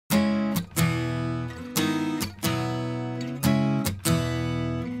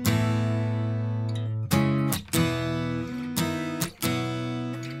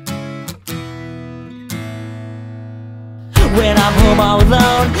home all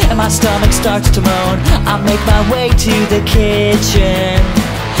alone and my stomach starts to moan. I make my way to the kitchen.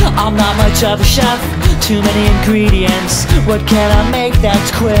 I'm not much of a chef, too many ingredients. What can I make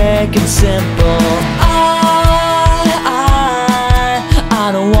that's quick and simple?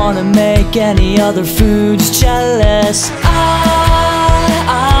 I don't wanna make any other foods jealous.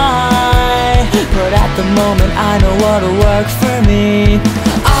 But at the moment I know what'll work for me.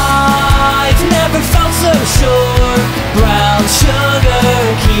 I've never felt so sure. Brown sugar,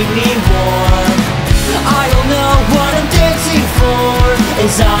 keep me warm. I don't know what I'm dancing for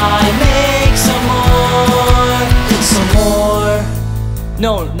as I make some more.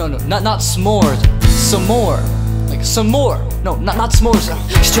 No, not s'mores. Some more. Like some more. No, not s'mores.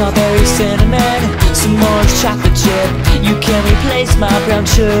 Strawberry cinnamon, s'mores chocolate chip. You can't replace my brown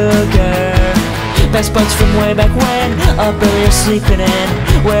sugar. Best buds from way back when, up earlier sleeping in.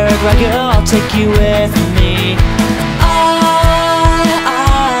 Wherever I go, I'll take you with me.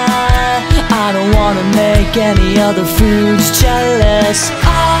 I don't wanna make any other foods jealous.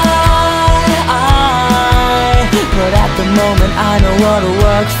 But at the moment I know what'll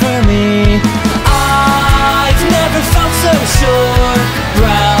work for me. I've never felt so sure.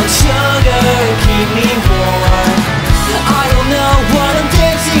 Brown sugar, keep me warm. I don't know what I'm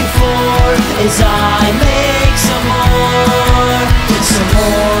dancing for as I make some more.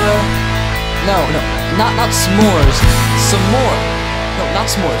 No, not s'mores. Some more. No, not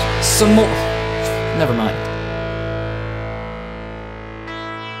s'mores. Some more. Never mind.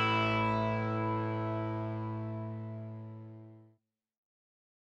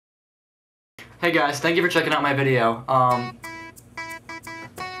 Hey guys, thank you for checking out my video.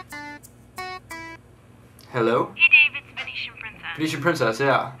 Hello? Hey Dave, it's Venetian Princess. Venetian Princess,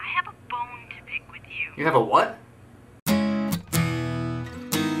 yeah. I have a bone to pick with you. You have a what?